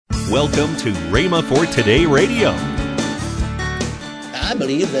Welcome to Rhema for Today Radio. I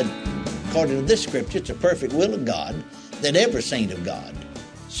believe that, according to this scripture, it's a perfect will of God that every saint of God,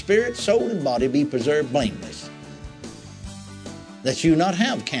 spirit, soul, and body, be preserved blameless. That you not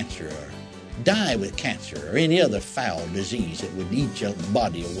have cancer or die with cancer or any other foul disease that would eat your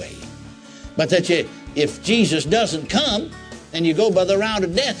body away. But that you, if Jesus doesn't come and you go by the route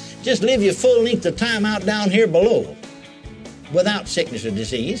of death, just live your full length of time out down here below without sickness or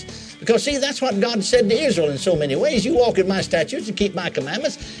disease. Because, see, that's what God said to Israel in so many ways. You walk in my statutes and keep my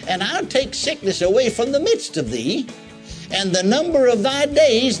commandments, and I'll take sickness away from the midst of thee, and the number of thy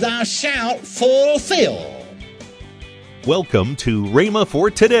days thou shalt fulfill. Welcome to Rhema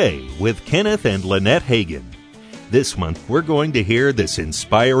for Today with Kenneth and Lynette Hagin. This month, we're going to hear this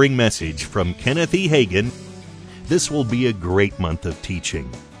inspiring message from Kenneth E. Hagin. This will be a great month of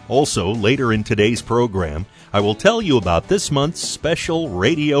teaching. Also, later in today's program, I will tell you about this month's special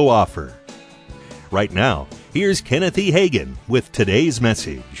radio offer. Right now, here's Kenneth E. Hagin with today's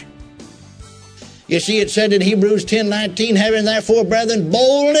message. You see, it said in Hebrews 10:19, having therefore, brethren,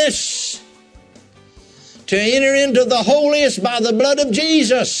 boldness to enter into the holiest by the blood of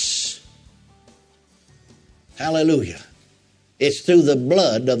Jesus. Hallelujah. It's through the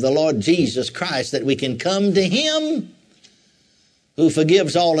blood of the Lord Jesus Christ that we can come to Him who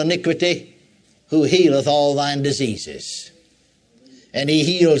forgives all iniquity, who healeth all thine diseases. And He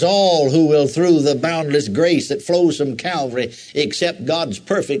heals all who will, through the boundless grace that flows from Calvary, accept God's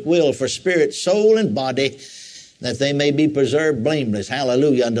perfect will for spirit, soul, and body, that they may be preserved blameless,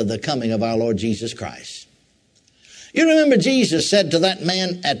 hallelujah, unto the coming of our Lord Jesus Christ. You remember Jesus said to that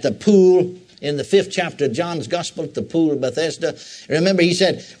man at the pool in the 5th chapter of John's Gospel at the pool of Bethesda, remember He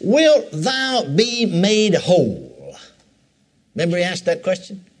said, wilt thou be made whole? Remember He asked that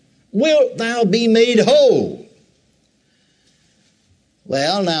question? Wilt thou be made whole?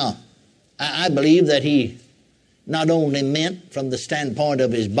 Well, now, I believe that He not only meant from the standpoint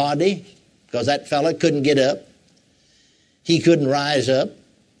of his body, because that fellow couldn't get up, he couldn't rise up.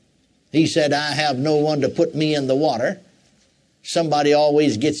 He said, I have no one to put me in the water. Somebody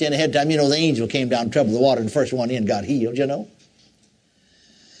always gets in ahead of time. You know, the angel came down to trouble the water, and the first one in got healed, you know.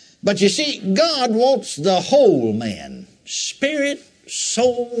 But you see, God wants the whole man, spirit,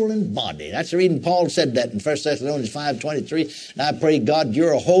 soul, and body. That's the reason Paul said that in 1 Thessalonians 5:23. And I pray, God,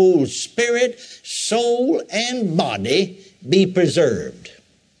 your whole spirit, soul, and body be preserved,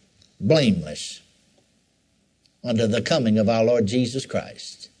 blameless, unto the coming of our Lord Jesus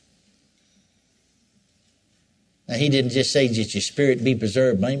Christ. Now, He didn't just say that your spirit be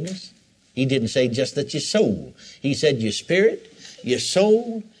preserved blameless. He didn't say just that your soul. He said your spirit, your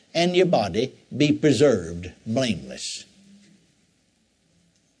soul, and your body be preserved blameless.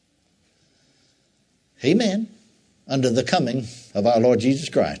 Amen. Under the coming of our Lord Jesus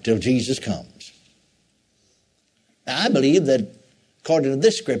Christ, till Jesus comes. Now, I believe that, according to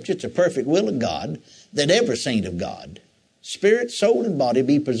this scripture, it's a perfect will of God that every saint of God, spirit, soul, and body,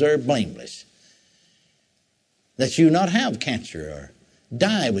 be preserved blameless. That you not have cancer or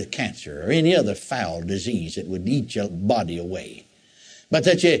die with cancer or any other foul disease that would eat your body away. But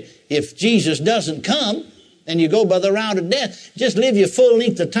that you, if Jesus doesn't come and you go by the route of death, just live your full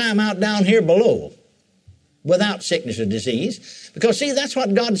length of time out down here below without sickness or disease. Because, see, that's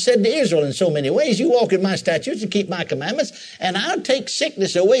what God said to Israel in so many ways. You walk in my statutes and keep my commandments, and I'll take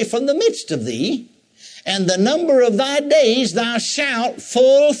sickness away from the midst of thee, and the number of thy days thou shalt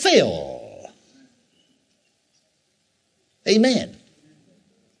fulfill. Amen.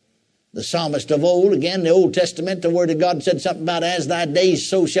 The psalmist of old, again, the Old Testament, the Word of God said something about as thy days,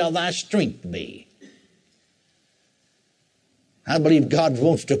 so shall thy strength be. I believe God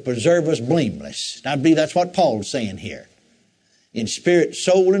wants to preserve us blameless. I believe that's what Paul's saying here. In spirit,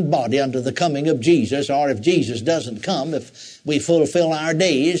 soul, and body unto the coming of Jesus, or if Jesus doesn't come, if we fulfill our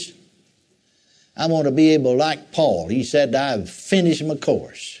days, I want to be able, like Paul, he said, I've finished my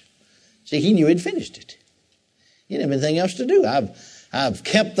course. See, he knew he'd finished it. He didn't have anything else to do. I've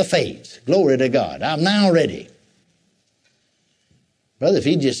kept the faith. Glory to God. I'm now ready. Brother, if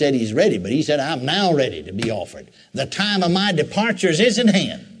he just said he's ready, but he said, I'm now ready to be offered. The time of my departures is in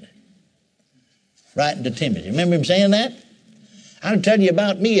hand. Writing to Timothy. Remember him saying that? I'll tell you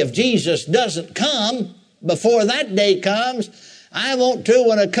about me. If Jesus doesn't come before that day comes, I want to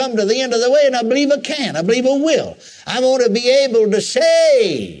when I come to the end of the way, and I believe I can. I believe I will. I want to be able to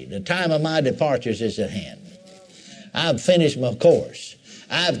say the time of my departures is at hand. I've finished my course.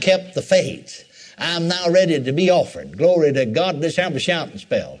 I've kept the faith. I'm now ready to be offered. Glory to God. Let's have a shouting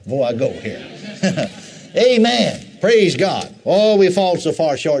spell before I go here. Amen. Praise God. Oh, we fall so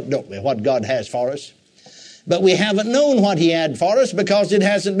far short, don't we, what God has for us. But we haven't known what he had for us because it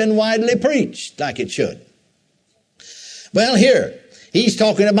hasn't been widely preached like it should. Well, here, he's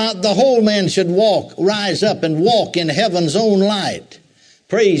talking about the whole man should rise up and walk in heaven's own light.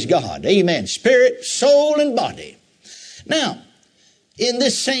 Praise God. Amen. Spirit, soul, and body. Now, in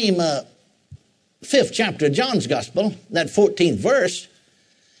this same 5th chapter of John's Gospel, that 14th verse,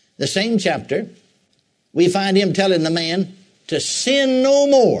 the same chapter, we find him telling the man to sin no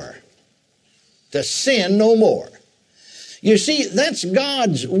more. To sin no more. You see, that's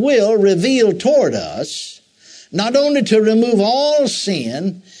God's will revealed toward us, not only to remove all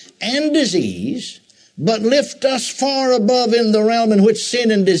sin and disease, but lift us far above in the realm in which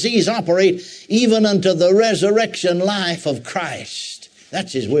sin and disease operate, even unto the resurrection life of Christ.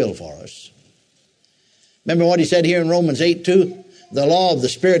 That's his will for us. Remember what he said here in Romans 8:2? The law of the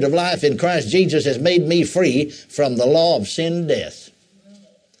Spirit of life in Christ Jesus has made me free from the law of sin and death.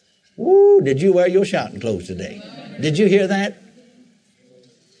 Woo, did you wear your shouting clothes today? Did you hear that?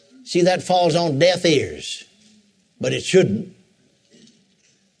 See, that falls on deaf ears, but it shouldn't.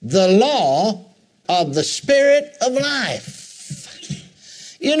 The law of the Spirit of life.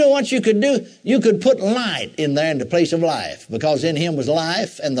 You know what you could do? You could put light in there in the place of life, because in him was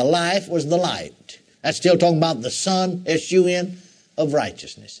life, and the life was the light. That's still talking about the Son, S-U-N, of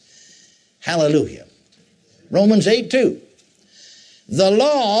righteousness. Hallelujah. Romans 8:2. The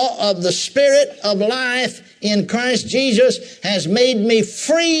law of the Spirit of life in Christ Jesus has made me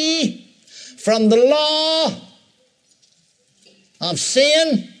free from the law of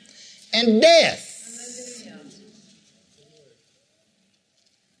sin and death.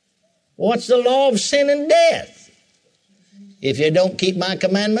 What's the law of sin and death? If you don't keep my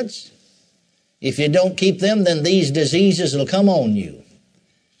commandments, if you don't keep them, then these diseases will come on you.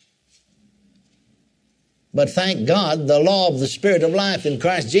 But thank God, the law of the Spirit of life in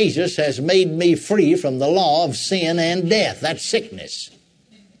Christ Jesus has made me free from the law of sin and death. That's sickness.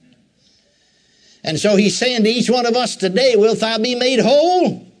 And so he's saying to each one of us today, wilt thou be made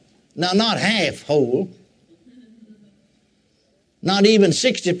whole? Now, not half whole. Not even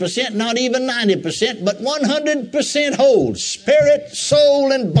 60%, not even 90%, but 100% whole. Spirit,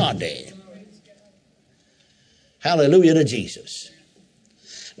 soul, and body. Hallelujah to Jesus.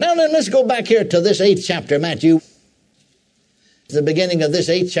 Now then, let's go back here to this 8th chapter, Matthew. The beginning of this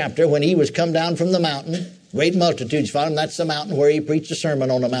 8th chapter, when he was come down from the mountain, great multitudes followed him. That's the mountain where he preached a sermon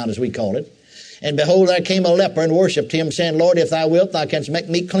on the mount, as we call it. And behold, there came a leper and worshipped him, saying, Lord, if thou wilt, thou canst make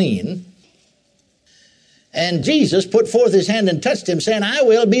me clean. And Jesus put forth his hand and touched him, saying, I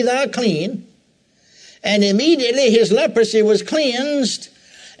will, be thou clean. And immediately his leprosy was cleansed.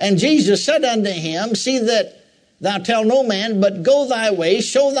 And Jesus said unto him, see that thou tell no man, but go thy way,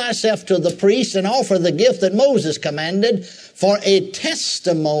 show thyself to the priest, and offer the gift that Moses commanded for a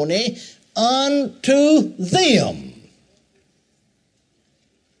testimony unto them.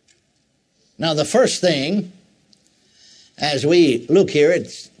 Now, the first thing, as we look here at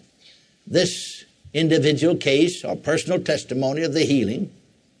this individual case or personal testimony of the healing,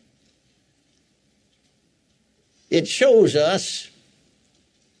 it shows us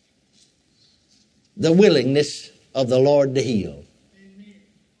the willingness of the Lord to heal.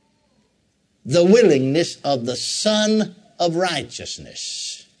 The willingness of the Son of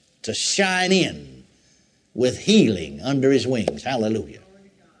righteousness to shine in with healing under his wings. Hallelujah.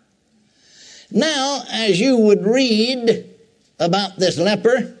 Now, as you would read about this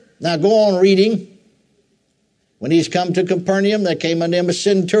leper, now go on reading. When he's come to Capernaum, there came unto him a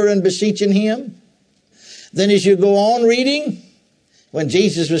centurion beseeching him. Then as you go on reading, when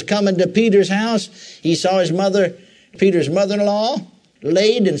Jesus was coming to Peter's house, he saw his mother, Peter's mother-in-law,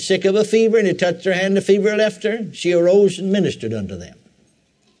 laid and sick of a fever, and he touched her hand, the fever left her. She arose and ministered unto them.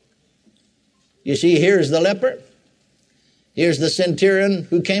 You see, here's the leper. Here's the centurion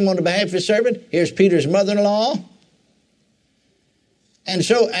who came on the behalf of his servant. Here's Peter's mother-in-law. And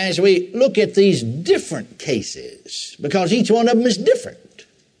so as we look at these different cases, because each one of them is different,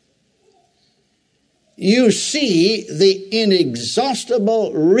 you see the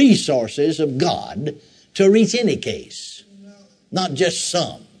inexhaustible resources of God to reach any case, not just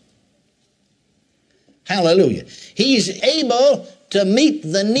some. Hallelujah. He's able to meet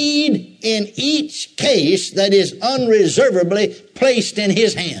the need in each case that is unreservedly placed in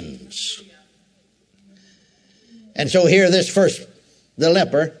his hands. And so here this first, the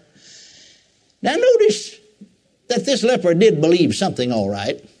leper. Now notice that this leper did believe something all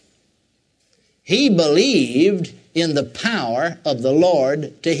right. He believed in the power of the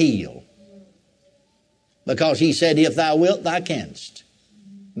Lord to heal. Because he said, if thou wilt, thou canst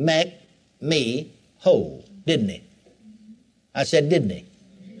make me whole. Didn't he? I said, didn't he?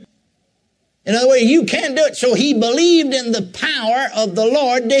 In other words, you can do it. So he believed in the power of the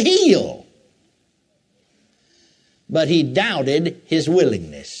Lord to heal. But he doubted his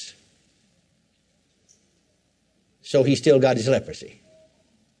willingness. So he still got his leprosy.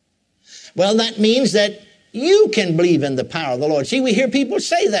 Well, that means that you can believe in the power of the Lord. See, we hear people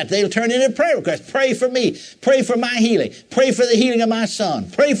say that. They'll turn in a prayer request. Pray for me. Pray for my healing. Pray for the healing of my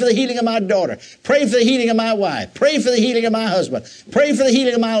son. Pray for the healing of my daughter. Pray for the healing of my wife. Pray for the healing of my husband. Pray for the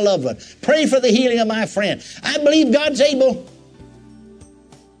healing of my loved one. Pray for the healing of my friend. I believe God's able.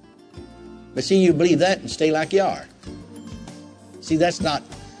 But see, you believe that and stay like you are. See, that's not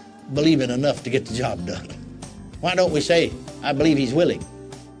believing enough to get the job done. Why don't we say, I believe he's willing?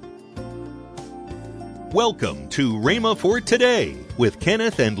 Welcome to Rhema for Today with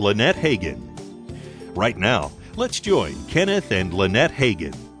Kenneth and Lynette Hagin. Right now, let's join Kenneth and Lynette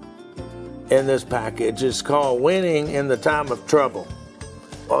Hagin. In this package, it's called Winning in the Time of Trouble.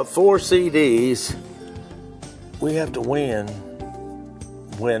 4 CDs. We have to win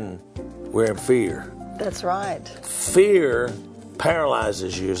when we're in fear. That's right. Fear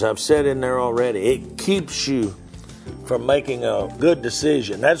paralyzes you, as I've said in there already. It keeps you from making a good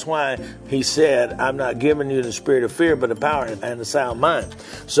decision. That's why he said, I'm not giving you the spirit of fear, but the power and the sound mind.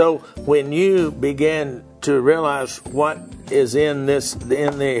 So when you begin to realize what is in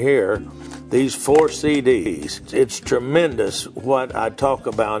here, these 4 CDs, it's tremendous what I talk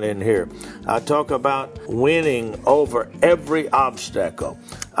about in here. I talk about winning over every obstacle.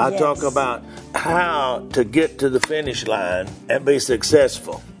 I talk about how to get to the finish line and be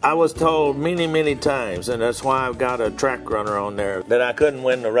successful. I was told many, many times, and that's why I've got a track runner on there, that I couldn't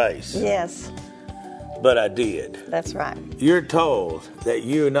win the race. Yes. But I did. That's right. You're told that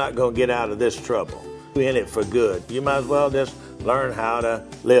you're not going to get out of this trouble. You're in it for good. You might as well just learn how to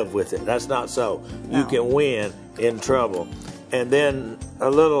live with it. That's not so. No. You can win in trouble. And then a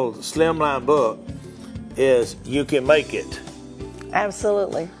little slimline book is You Can Make It.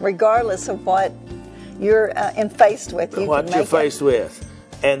 Absolutely. Regardless of what you're faced with, you what can you're make faced it. with.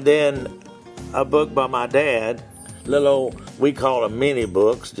 And then a book by my dad, little, we call them mini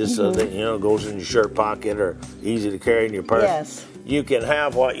books, just so that, goes in your shirt pocket or easy to carry in your purse. Yes. You can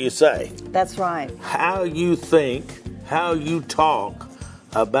have what you say. That's right. How you think, how you talk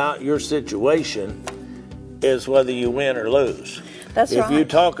about your situation is whether you win or lose. That's right. If you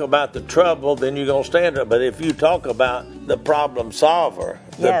talk about the trouble, then you're going to stand up. But if you talk about the problem solver,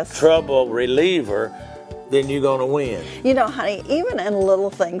 the trouble reliever, then you're going to win. You know, honey, even in little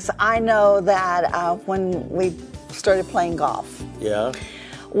things, I know that when we started playing golf. Yeah.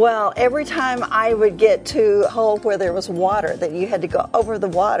 Well, every time I would get to a hole where there was water, that you had to go over the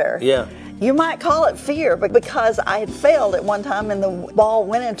water. Yeah. You might call it fear, but because I had failed at one time and the ball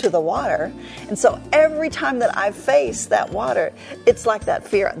went into the water. And so every time that I face that water, it's like that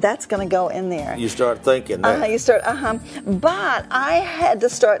fear, that's going to go in there. You start thinking that. But I had to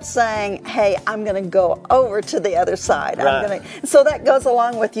start saying, hey, I'm going to go over to the other side. Right. So that goes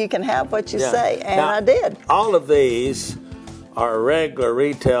along with you can have what you say. And now, I did. All of these are regular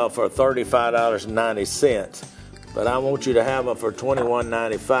retail for $35.90. But I want you to have them for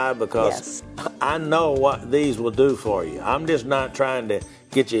 $21.95 because I know what these will do for you. I'm just not trying to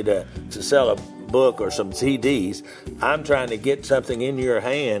get you to sell a book or some CDs. I'm trying to get something in your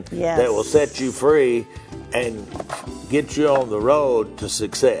hand that will set you free and get you on the road to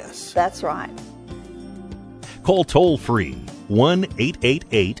success. That's right. Call toll-free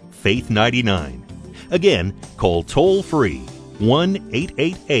 1-888-FAITH-99. Again, call toll-free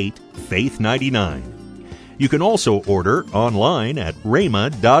 1-888-FAITH-99. You can also order online at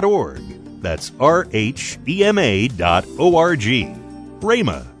rhema.org. That's RHEMA.org.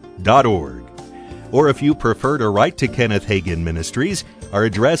 rhema.org. Or if you prefer to write to Kenneth Hagin Ministries, our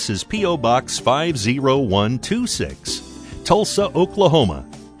address is P.O. Box 50126, Tulsa, Oklahoma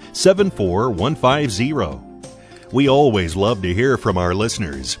 74150. We always love to hear from our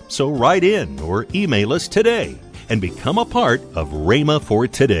listeners, so write in or email us today and become a part of Rhema for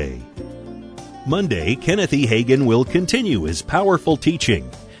Today. Monday, Kenneth E. Hagin will continue his powerful teaching.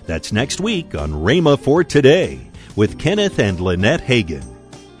 That's next week on Rhema for Today with Kenneth and Lynette Hagin.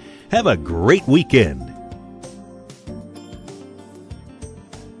 Have a great weekend